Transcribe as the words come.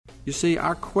You see,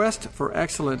 our quest for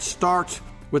excellence starts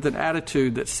with an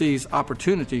attitude that sees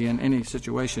opportunity in any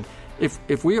situation.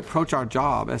 If we approach our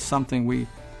job as something we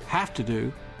have to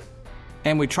do,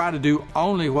 and we try to do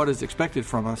only what is expected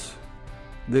from us,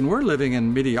 then we're living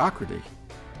in mediocrity,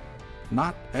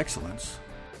 not excellence.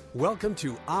 Welcome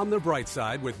to On the Bright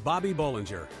Side with Bobby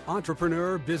Bollinger,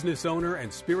 entrepreneur, business owner,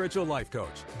 and spiritual life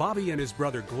coach. Bobby and his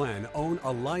brother Glenn own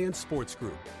Alliance Sports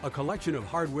Group, a collection of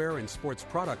hardware and sports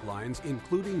product lines,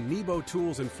 including Nebo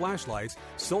tools and flashlights,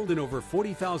 sold in over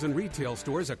 40,000 retail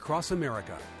stores across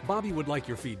America. Bobby would like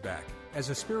your feedback. As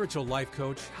a spiritual life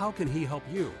coach, how can he help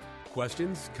you?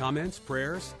 Questions, comments,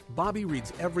 prayers? Bobby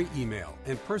reads every email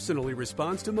and personally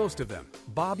responds to most of them.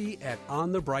 Bobby at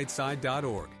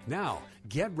onthebrightside.org. Now,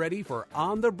 get ready for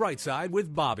On the Bright Side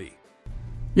with Bobby.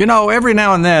 You know, every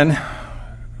now and then,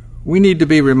 we need to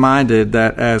be reminded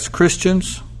that as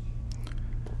Christians,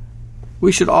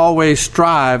 we should always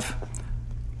strive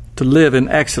to live in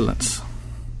excellence.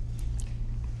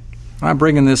 I'm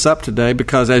bringing this up today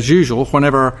because, as usual,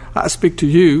 whenever I speak to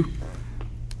you,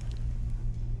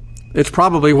 it's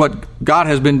probably what God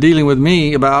has been dealing with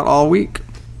me about all week.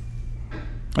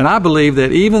 And I believe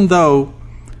that even though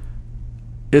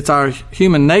it's our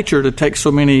human nature to take so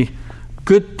many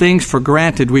good things for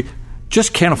granted, we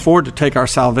just can't afford to take our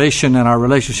salvation and our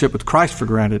relationship with Christ for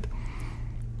granted.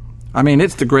 I mean,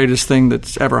 it's the greatest thing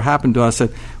that's ever happened to us.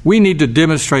 That we need to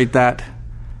demonstrate that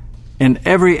in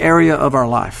every area of our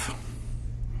life.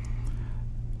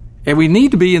 And we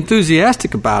need to be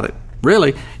enthusiastic about it.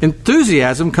 Really,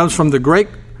 enthusiasm comes from the Greek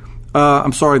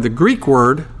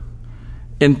word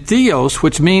entheos,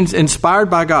 which means inspired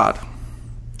by God.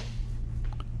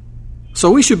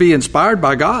 So we should be inspired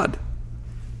by God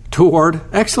toward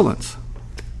excellence.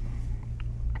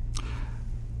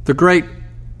 The great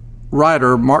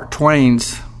writer Mark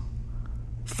Twain's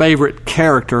favorite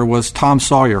character was Tom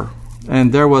Sawyer.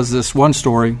 And there was this one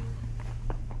story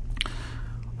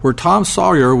where Tom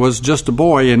Sawyer was just a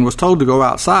boy and was told to go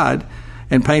outside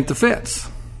and paint the fence.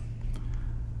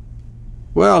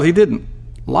 Well, he didn't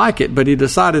like it, but he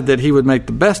decided that he would make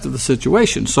the best of the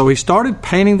situation. So he started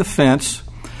painting the fence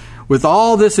with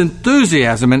all this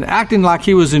enthusiasm and acting like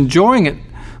he was enjoying it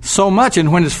so much.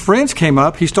 And when his friends came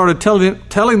up, he started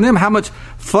telling them how much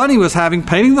fun he was having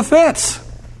painting the fence.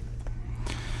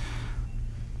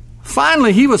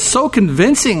 Finally, he was so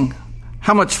convincing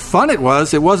how much fun it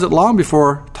wasn't long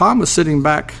before Tom was sitting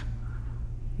back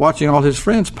watching all his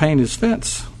friends paint his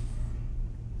fence.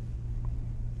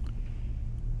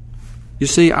 You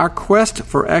see, our quest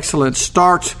for excellence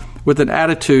starts with an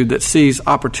attitude that sees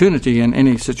opportunity in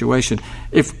any situation.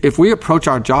 If we approach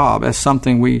our job as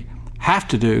something we have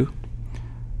to do,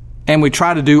 and we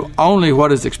try to do only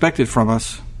what is expected from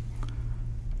us,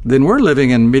 then we're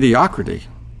living in mediocrity,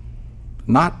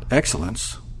 not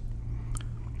excellence.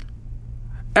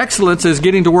 Excellence is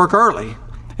getting to work early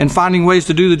and finding ways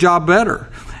to do the job better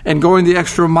and going the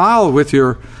extra mile with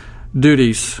your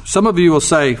duties. Some of you will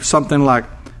say something like,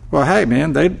 well, hey,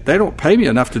 man, they don't pay me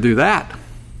enough to do that.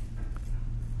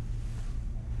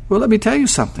 Well, let me tell you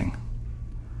something.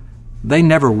 They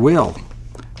never will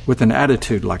with an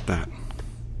attitude like that.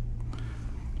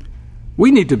 We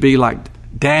need to be like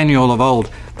Daniel of old.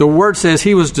 The word says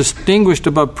he was distinguished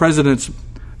above presidents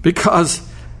because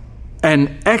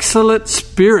an excellent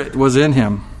spirit was in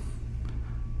him.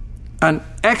 An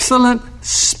excellent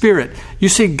spirit. You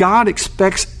see, God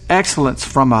expects excellence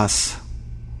from us.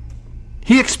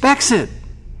 He expects it.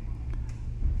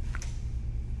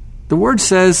 The word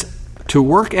says to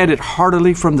work at it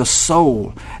heartily from the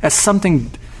soul, as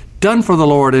something done for the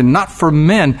Lord and not for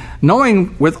men,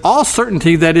 knowing with all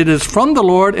certainty that it is from the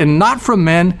Lord and not from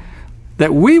men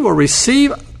that we will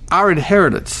receive our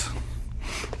inheritance.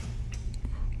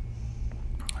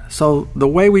 So the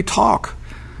way we talk,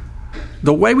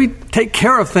 the way we take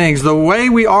care of things, the way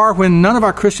we are when none of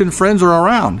our Christian friends are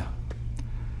around,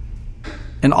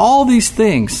 and all these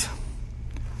things,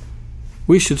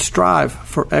 we should strive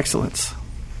for excellence.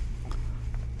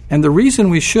 And the reason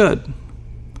we should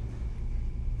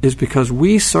is because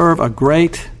we serve a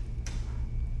great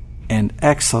and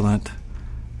excellent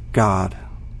God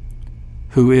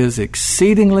who is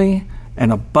exceedingly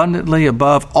and abundantly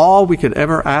above all we could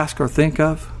ever ask or think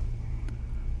of.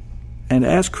 And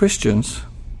as Christians,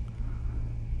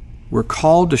 we're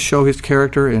called to show His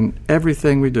character in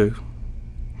everything we do.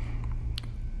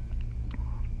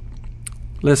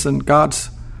 Listen, God's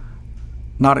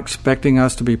not expecting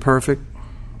us to be perfect.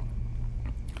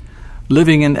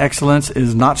 Living in excellence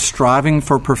is not striving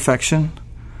for perfection.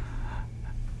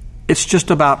 It's just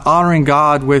about honoring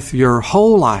God with your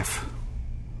whole life.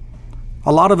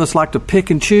 A lot of us like to pick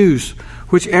and choose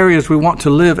which areas we want to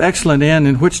live excellent in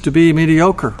and which to be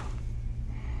mediocre.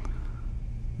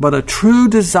 But a true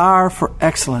desire for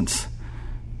excellence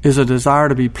is a desire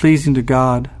to be pleasing to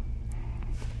God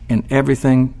in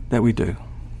everything that we do.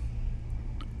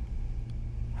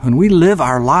 When we live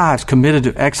our lives committed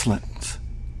to excellence,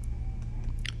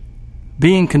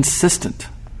 being consistent,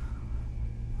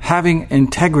 having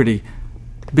integrity,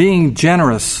 being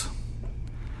generous,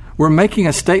 we're making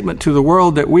a statement to the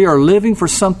world that we are living for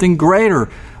something greater,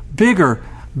 bigger,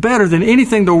 better than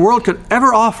anything the world could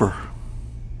ever offer.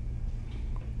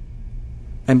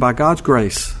 And by God's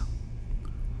grace,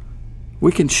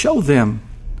 we can show them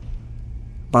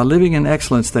by living in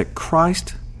excellence that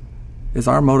Christ is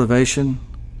our motivation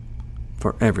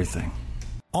for everything.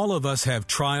 All of us have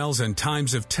trials and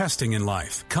times of testing in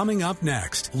life. Coming up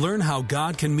next, learn how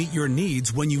God can meet your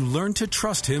needs when you learn to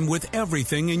trust Him with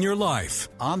everything in your life.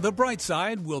 On the Bright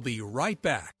Side, we'll be right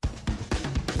back.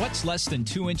 What's less than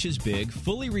 2 inches big,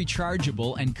 fully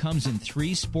rechargeable, and comes in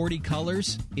 3 sporty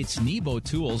colors? It's Nebo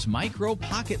Tools Micro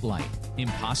Pocket Light.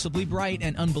 Impossibly bright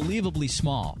and unbelievably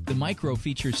small, the Micro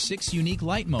features 6 unique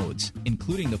light modes,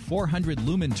 including the 400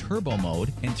 lumen turbo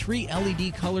mode and 3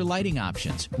 LED color lighting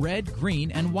options, red, green,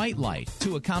 and white light,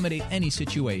 to accommodate any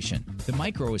situation. The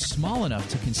Micro is small enough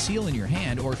to conceal in your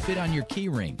hand or fit on your key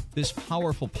ring. This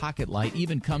powerful pocket light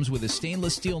even comes with a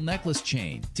stainless steel necklace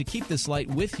chain to keep this light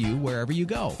with you wherever you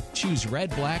go. Choose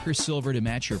red, black, or silver to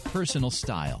match your personal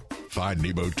style. Find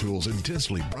Nebo Tools'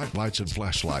 intensely bright lights and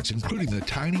flashlights, including the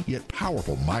tiny yet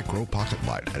powerful Micro Pocket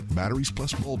Light, at Batteries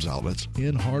Plus Bulbs outlets,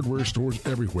 in hardware stores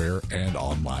everywhere, and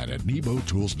online at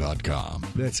nebotools.com.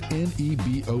 That's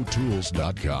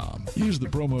NEBOTools.com. Use the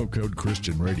promo code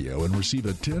Christian Radio and receive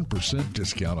a 10%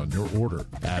 discount on your order.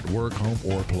 At work, home,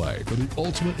 or play, for the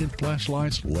ultimate in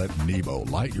flashlights, let Nebo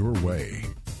light your way.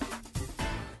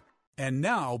 And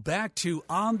now back to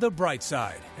On the Bright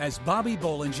Side, as Bobby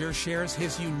Bollinger shares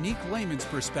his unique layman's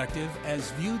perspective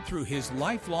as viewed through his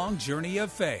lifelong journey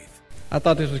of faith. I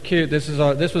thought this was cute. This was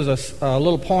a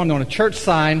little poem on a church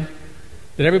sign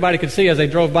that everybody could see as they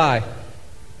drove by.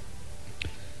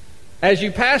 As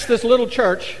you pass this little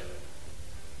church,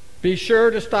 be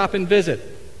sure to stop and visit.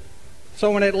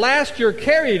 So when at last you're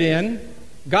carried in,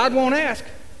 God won't ask,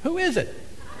 "Who is it?"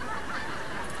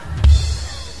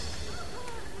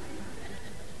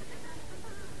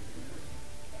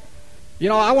 You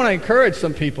know, I want to encourage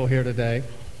some people here today,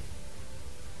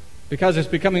 because it's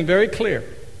becoming very clear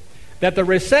that the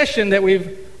recession that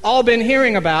we've all been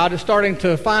hearing about is starting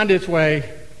to find its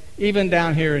way even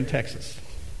down here in Texas.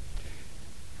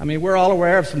 I mean, we're all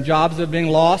aware of some jobs that are being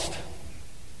lost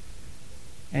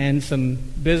and some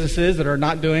businesses that are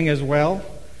not doing as well.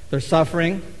 They're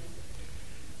suffering.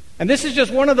 And this is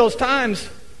just one of those times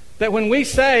that when we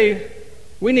say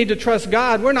we need to trust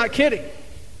God, we're not kidding.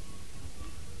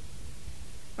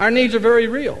 Our needs are very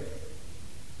real,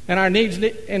 and our needs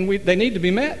they need to be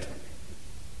met.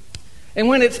 And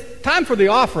when it's time for the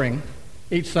offering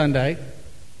each Sunday,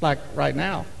 like right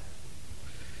now,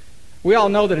 we all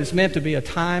know that it's meant to be a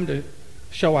time to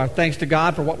show our thanks to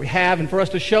God for what we have and for us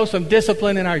to show some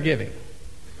discipline in our giving.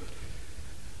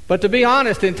 But to be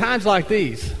honest, in times like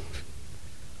these,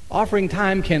 offering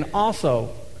time can also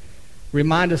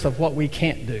remind us of what we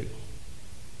can't do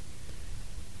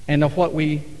and of what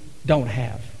we don't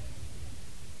have,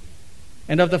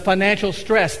 and of the financial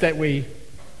stress that we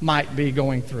might be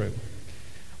going through.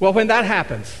 Well, when that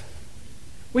happens,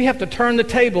 we have to turn the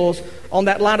tables on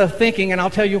that line of thinking, and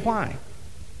I'll tell you why.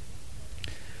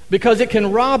 Because it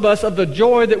can rob us of the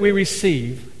joy that we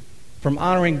receive from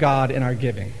honoring God in our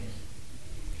giving.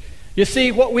 You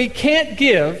see, what we can't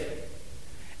give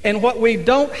and what we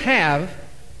don't have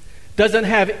doesn't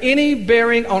have any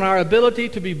bearing on our ability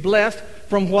to be blessed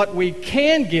from what we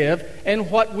can give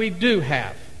and what we do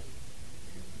have.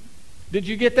 Did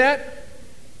you get that?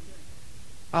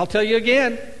 I'll tell you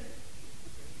again.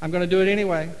 I'm going to do it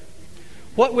anyway.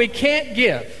 What we can't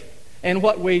give and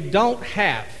what we don't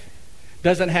have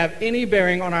doesn't have any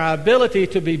bearing on our ability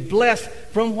to be blessed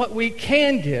from what we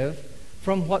can give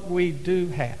from what we do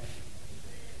have.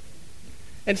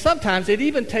 And sometimes it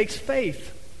even takes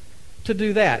faith to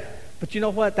do that. But you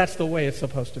know what? That's the way it's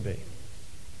supposed to be.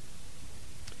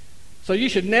 So you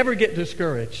should never get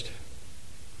discouraged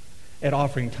at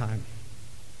offering time,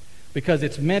 because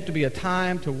it's meant to be a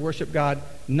time to worship God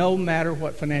no matter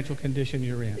what financial condition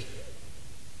you're in.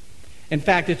 In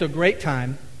fact, it's a great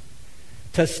time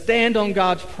to stand on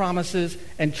God's promises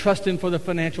and trust Him for the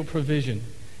financial provision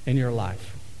in your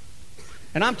life.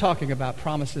 And I'm talking about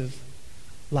promises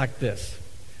like this.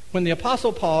 When the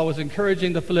Apostle Paul was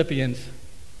encouraging the Philippians,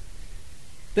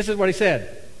 this is what he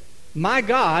said: "My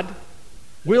God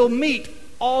will meet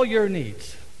all your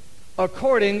needs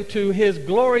according to his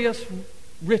glorious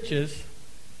riches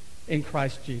in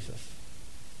Christ Jesus.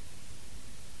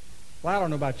 Well, I don't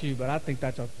know about you, but I think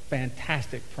that's a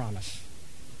fantastic promise.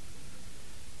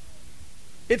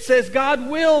 It says God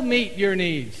will meet your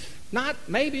needs. Not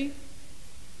maybe.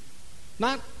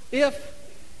 Not if.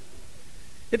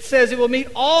 It says it will meet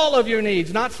all of your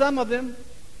needs, not some of them,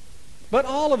 but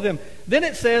all of them. Then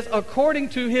it says, according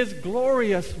to his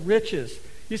glorious riches.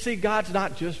 You see, God's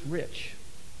not just rich.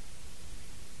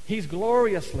 He's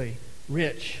gloriously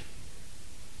rich.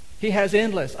 He has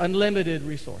endless, unlimited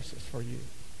resources for you.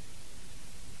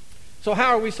 So how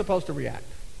are we supposed to react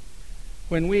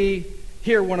when we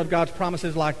hear one of God's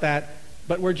promises like that,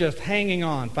 but we're just hanging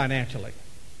on financially?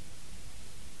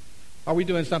 Are we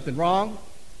doing something wrong?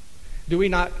 Do we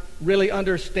not really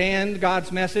understand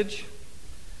God's message?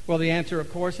 Well, the answer,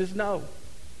 of course, is no.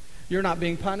 You're not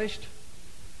being punished.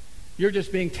 You're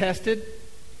just being tested.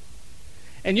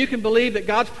 And you can believe that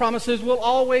God's promises will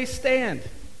always stand,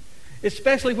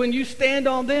 especially when you stand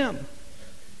on them.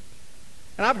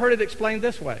 And I've heard it explained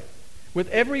this way. With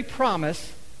every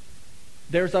promise,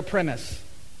 there's a premise.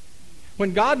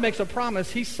 When God makes a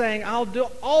promise, he's saying, I'll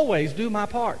always do my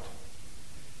part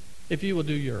if you will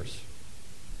do yours.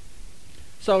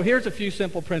 So here's a few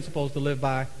simple principles to live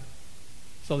by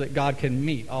so that God can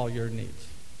meet all your needs.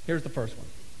 Here's the first one.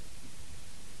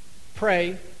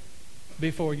 Pray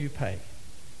before you pay.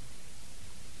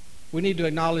 We need to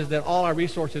acknowledge that all our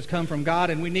resources come from God,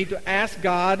 and we need to ask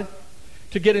God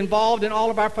to get involved in all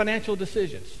of our financial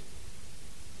decisions.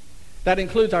 That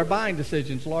includes our buying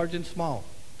decisions, large and small.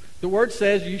 The Word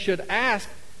says you should ask,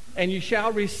 and you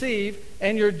shall receive,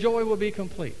 and your joy will be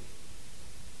complete.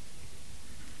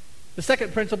 The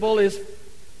second principle is,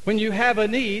 when you have a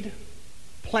need,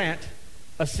 plant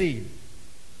a seed.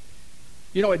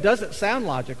 You know, it doesn't sound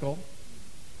logical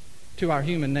to our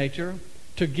human nature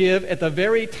to give at the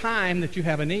very time that you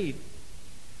have a need.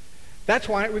 That's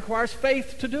why it requires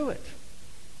faith to do it.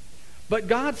 But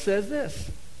God says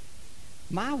this,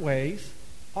 my ways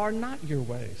are not your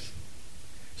ways.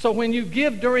 So when you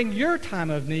give during your time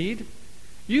of need,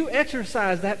 you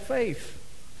exercise that faith.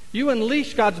 You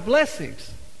unleash God's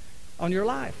blessings on your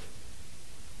life.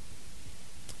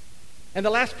 And the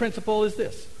last principle is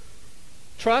this.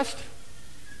 Trust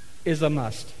is a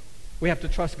must. We have to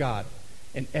trust God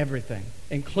in everything,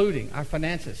 including our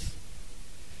finances.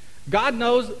 God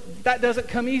knows that doesn't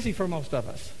come easy for most of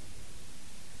us.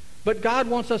 But God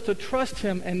wants us to trust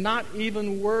him and not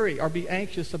even worry or be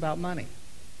anxious about money.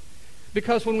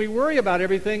 Because when we worry about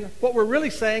everything, what we're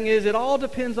really saying is it all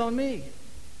depends on me.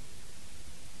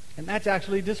 And that's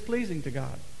actually displeasing to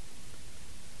God.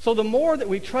 So the more that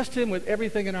we trust him with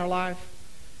everything in our life,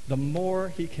 the more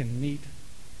he can meet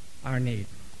our need.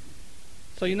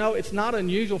 So you know, it's not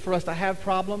unusual for us to have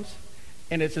problems,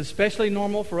 and it's especially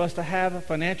normal for us to have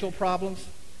financial problems.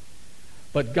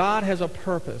 But God has a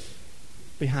purpose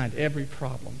behind every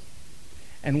problem.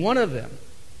 And one of them,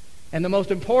 and the most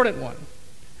important one,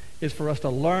 is for us to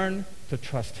learn to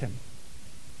trust him.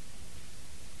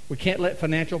 We can't let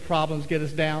financial problems get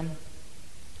us down.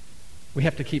 We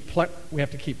have to keep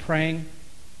praying.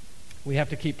 We have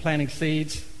to keep planting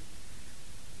seeds.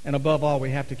 And above all,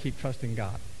 we have to keep trusting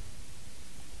God,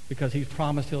 because he's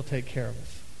promised he'll take care of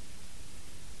us.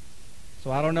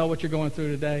 So I don't know what you're going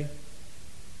through today,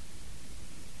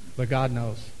 but God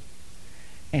knows.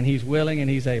 And he's willing and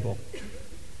he's able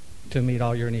to meet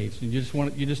all your needs. You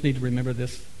just need to remember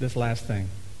this last thing.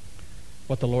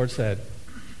 What the Lord said.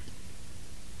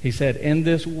 He said, in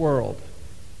this world,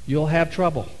 you'll have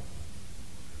trouble,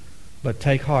 but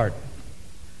take heart.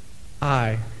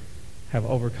 I have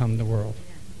overcome the world.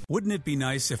 Wouldn't it be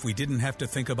nice if we didn't have to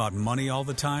think about money all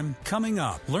the time? Coming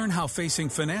up, learn how facing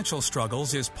financial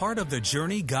struggles is part of the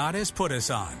journey God has put us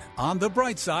on. On the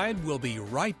Bright Side, we'll be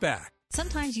right back.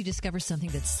 Sometimes you discover something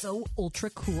that's so ultra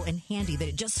cool and handy that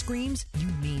it just screams, you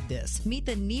need this. Meet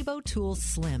the Nebo Tool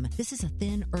Slim. This is a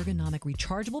thin, ergonomic,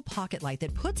 rechargeable pocket light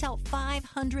that puts out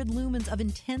 500 lumens of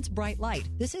intense bright light.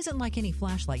 This isn't like any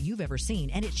flashlight you've ever seen,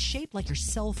 and it's shaped like your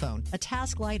cell phone. A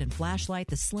task light and flashlight,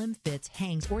 the Slim fits,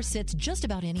 hangs, or sits just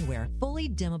about anywhere. Fully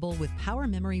dimmable with power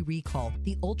memory recall.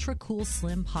 The ultra cool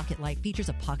Slim pocket light features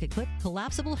a pocket clip,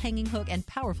 collapsible hanging hook, and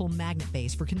powerful magnet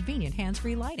base for convenient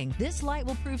hands-free lighting. This light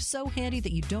will prove so handy handy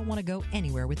that you don't want to go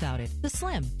anywhere without it. The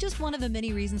Slim, just one of the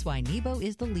many reasons why Nebo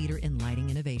is the leader in lighting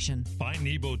innovation. Find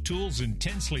Nebo Tools'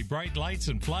 intensely bright lights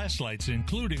and flashlights,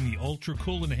 including the ultra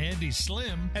cool and handy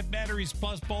Slim, at Batteries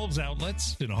Plus Bulbs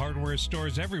outlets, in hardware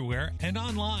stores everywhere, and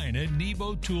online at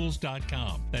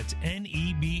nebotools.com. That's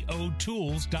NEBO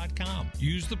Tools.com.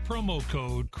 Use the promo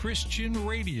code Christian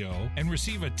Radio and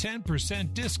receive a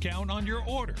 10% discount on your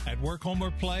order. At work, home,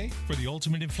 or play, for the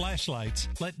ultimate in flashlights,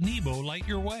 let Nebo light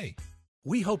your way.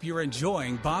 We hope you're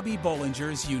enjoying Bobby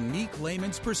Bollinger's unique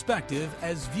layman's perspective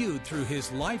as viewed through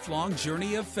his lifelong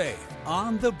journey of faith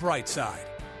on the bright side.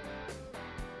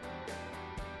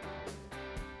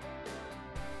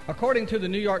 According to the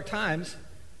New York Times,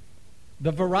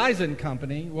 the Verizon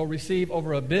company will receive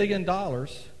over $1 billion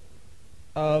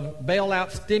of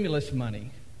bailout stimulus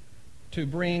money to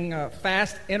bring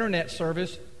fast internet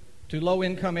service to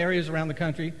low-income areas around the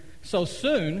country. So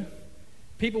soon,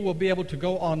 people will be able to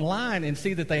go online and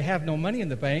see that they have no money in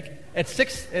the bank at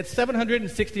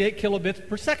 768 kilobits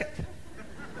per second.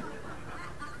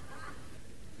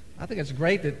 I think it's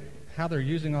great that how they're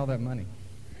using all that money.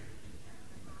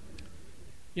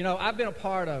 You know, I've been a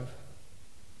part of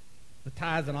the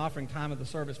tithes and offering time of the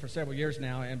service for several years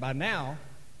now, and by now,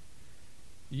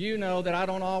 you know that I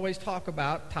don't always talk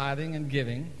about tithing and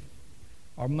giving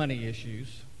or money issues.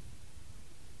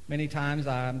 Many times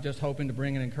I'm just hoping to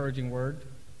bring an encouraging word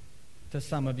to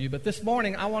some of you. But this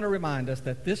morning I want to remind us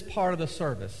that this part of the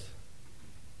service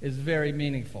is very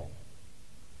meaningful,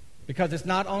 because it's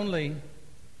not only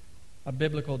a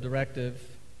biblical directive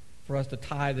for us to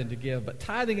tithe and to give, but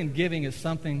tithing and giving is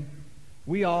something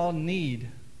we all need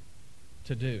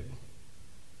to do.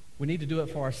 We need to do it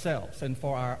for ourselves and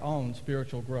for our own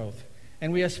spiritual growth.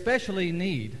 And we especially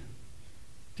need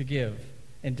to give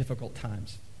in difficult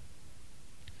times.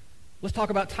 Let's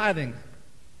talk about tithing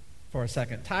for a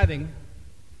second. Tithing,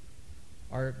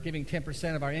 or giving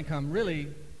 10% of our income,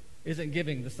 really isn't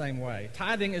giving the same way.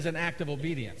 Tithing is an act of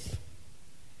obedience.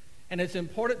 And it's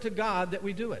important to God that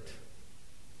we do it.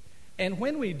 And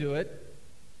when we do it,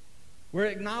 we're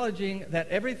acknowledging that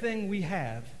everything we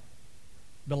have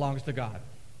belongs to God.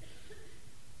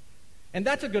 And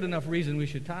that's a good enough reason we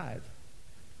should tithe.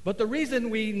 But the reason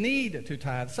we need to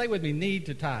tithe, say with me, need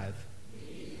to tithe.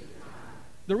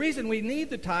 The reason we need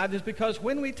to tithe is because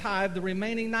when we tithe, the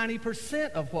remaining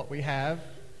 90% of what we have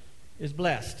is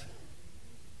blessed.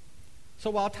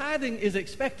 So while tithing is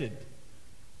expected,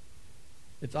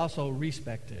 it's also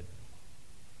respected.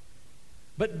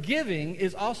 But giving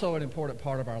is also an important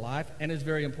part of our life and is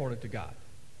very important to God.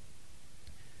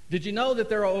 Did you know that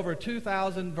there are over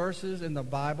 2,000 verses in the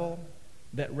Bible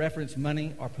that reference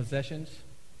money or possessions?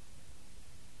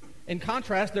 In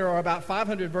contrast, there are about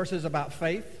 500 verses about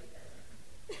faith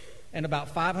and about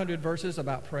 500 verses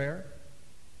about prayer.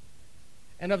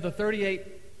 And of the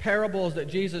 38 parables that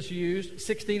Jesus used,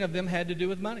 16 of them had to do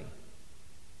with money.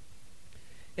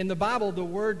 In the Bible, the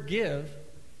word give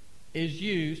is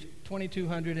used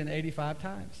 2,285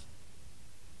 times.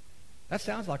 That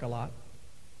sounds like a lot.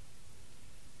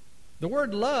 The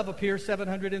word love appears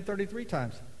 733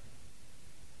 times.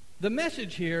 The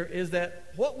message here is that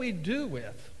what we do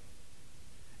with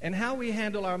and how we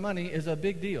handle our money is a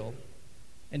big deal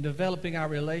in developing our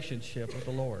relationship with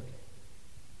the Lord.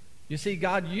 You see,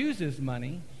 God uses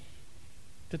money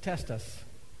to test us.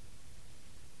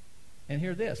 And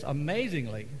hear this,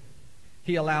 amazingly,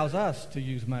 He allows us to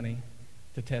use money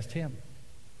to test Him.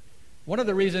 One of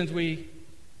the reasons we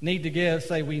need to give,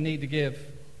 say we need to give.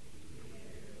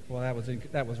 Well,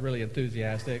 that was really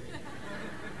enthusiastic.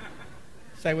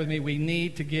 Say with me, we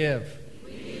need to give.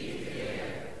 We need to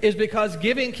give. Is because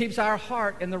giving keeps our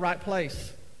heart in the right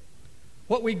place.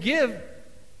 What we give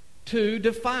to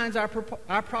defines our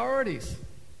priorities.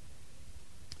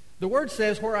 The Word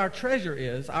says where our treasure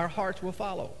is, our hearts will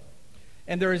follow.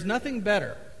 And there is nothing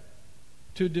better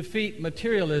to defeat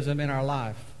materialism in our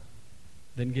life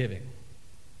than giving.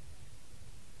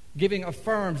 Giving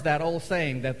affirms that old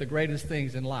saying that the greatest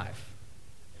things in life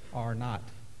are not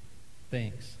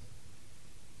things.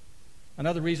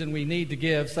 Another reason we need to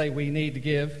give, say we need to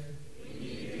give. We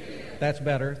need to give. That's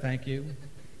better, thank you.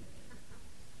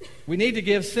 We need to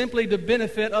give simply to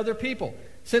benefit other people.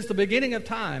 Since the beginning of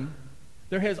time,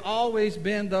 there has always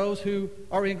been those who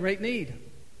are in great need.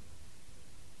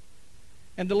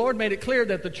 And the Lord made it clear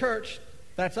that the church,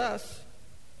 that's us,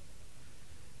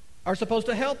 are supposed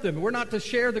to help them. We're not to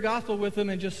share the gospel with them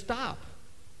and just stop.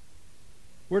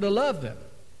 We're to love them.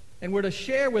 And we're to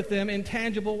share with them in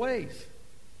tangible ways.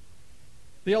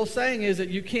 The old saying is that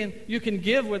you can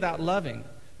give without loving,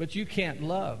 but you can't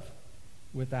love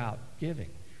without giving.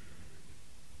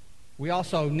 We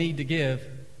also need to give.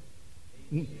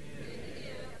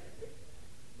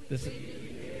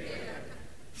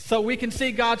 So we can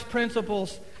see God's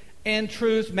principles and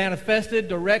truths manifested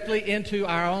directly into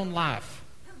our own life.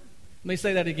 Let me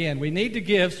say that again. We need to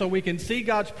give so we can see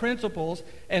God's principles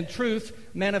and truths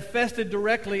manifested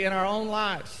directly in our own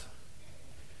lives.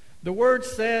 The Word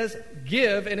says,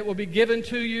 give, and it will be given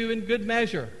to you in good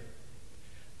measure.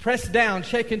 Pressed down,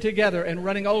 shaken together, and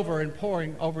running over and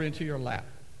pouring over into your lap.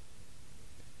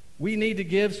 We need to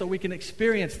give so we can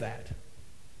experience that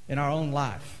in our own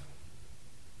life.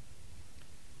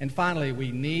 And finally,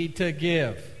 we need to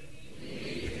give.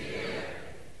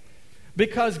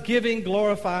 Because giving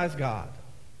glorifies God.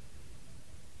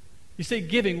 You see,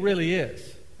 giving really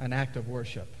is an act of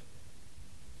worship,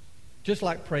 just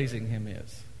like praising Him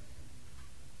is.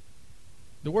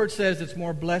 The Word says it's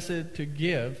more blessed to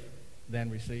give than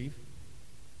receive.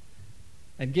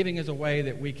 And giving is a way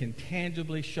that we can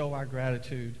tangibly show our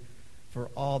gratitude for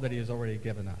all that He has already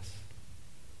given us.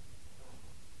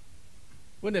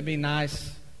 Wouldn't it be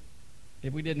nice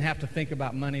if we didn't have to think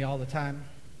about money all the time?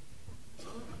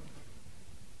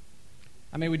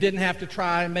 I mean, we didn't have to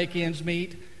try and make ends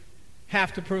meet,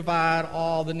 have to provide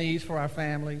all the needs for our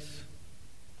families.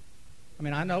 I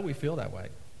mean, I know we feel that way.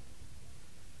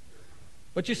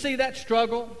 But you see, that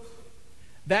struggle,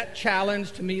 that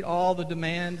challenge to meet all the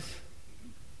demands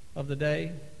of the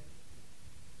day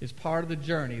is part of the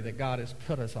journey that God has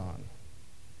put us on.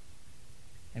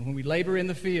 And when we labor in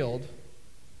the field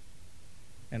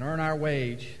and earn our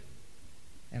wage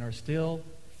and are still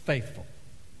faithful,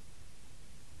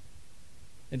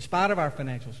 in spite of our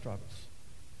financial struggles,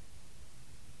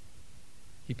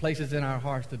 He places in our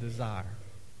hearts the desire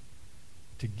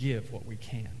to give what we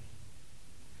can,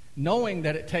 knowing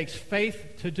that it takes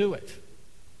faith to do it.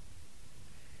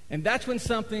 And that's when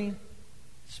something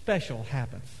special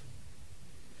happens.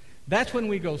 That's when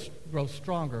we grow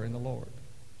stronger in the Lord.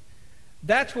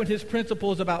 That's when His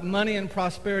principles about money and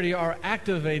prosperity are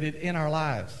activated in our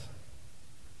lives.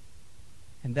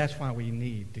 And that's why we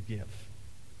need to give.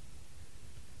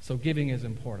 So giving is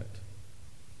important.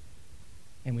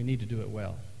 And we need to do it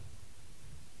well.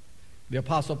 The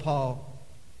Apostle Paul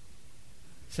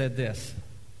said this,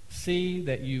 "See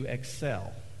that you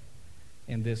excel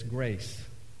in this grace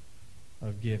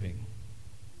of giving."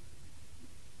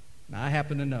 Now, I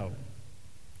happen to know,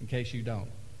 in case you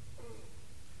don't,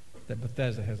 that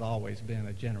Bethesda has always been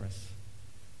a generous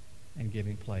and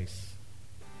giving place.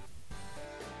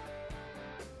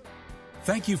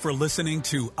 Thank you for listening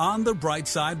to On the Bright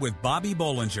Side with Bobby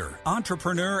Bollinger,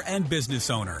 entrepreneur and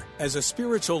business owner. As a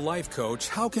spiritual life coach,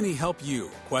 how can he help you?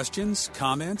 Questions,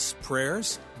 comments,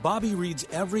 prayers? Bobby reads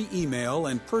every email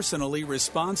and personally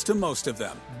responds to most of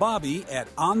them. Bobby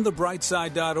at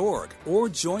onthebrightside.org or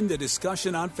join the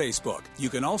discussion on Facebook. You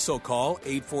can also call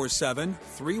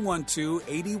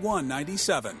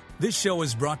 847-312-8197. This show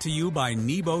is brought to you by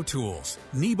Nebo Tools.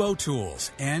 Nebo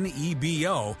Tools,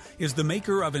 N-E-B-O, is the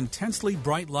maker of intensely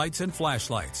bright lights and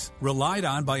flashlights. Relied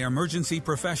on by emergency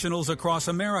professionals across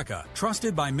America.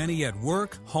 Trusted by many at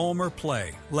work, home, or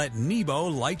play. Let Nebo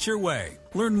light your way.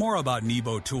 Learn more about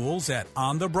Nebo Tools at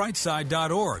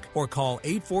onthebrightside.org or call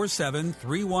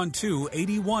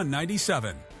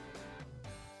 847-312-8197.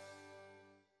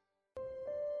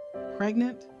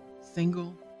 Pregnant,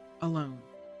 single, alone.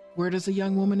 Where does a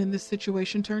young woman in this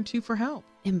situation turn to for help?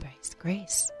 Embrace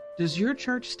Grace. Does your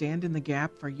church stand in the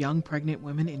gap for young pregnant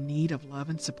women in need of love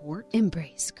and support?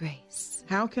 Embrace Grace.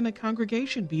 How can a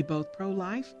congregation be both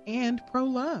pro-life and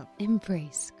pro-love?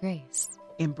 Embrace Grace.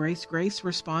 Embrace Grace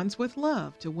responds with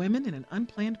love to women in an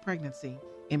unplanned pregnancy.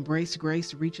 Embrace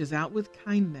Grace reaches out with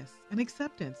kindness and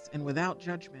acceptance and without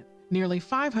judgment. Nearly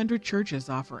 500 churches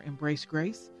offer Embrace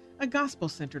Grace, a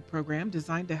gospel-centered program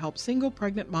designed to help single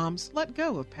pregnant moms let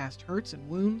go of past hurts and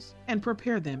wounds and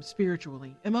prepare them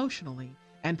spiritually, emotionally,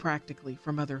 and practically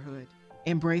for motherhood.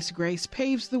 Embrace Grace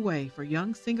paves the way for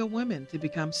young single women to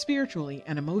become spiritually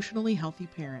and emotionally healthy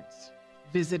parents.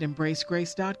 Visit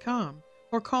embracegrace.com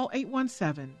or call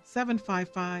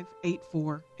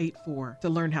 817-755-8484 to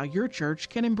learn how your church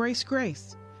can embrace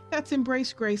grace. That's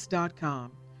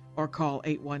embracegrace.com or call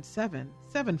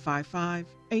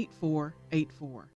 817-755-8484.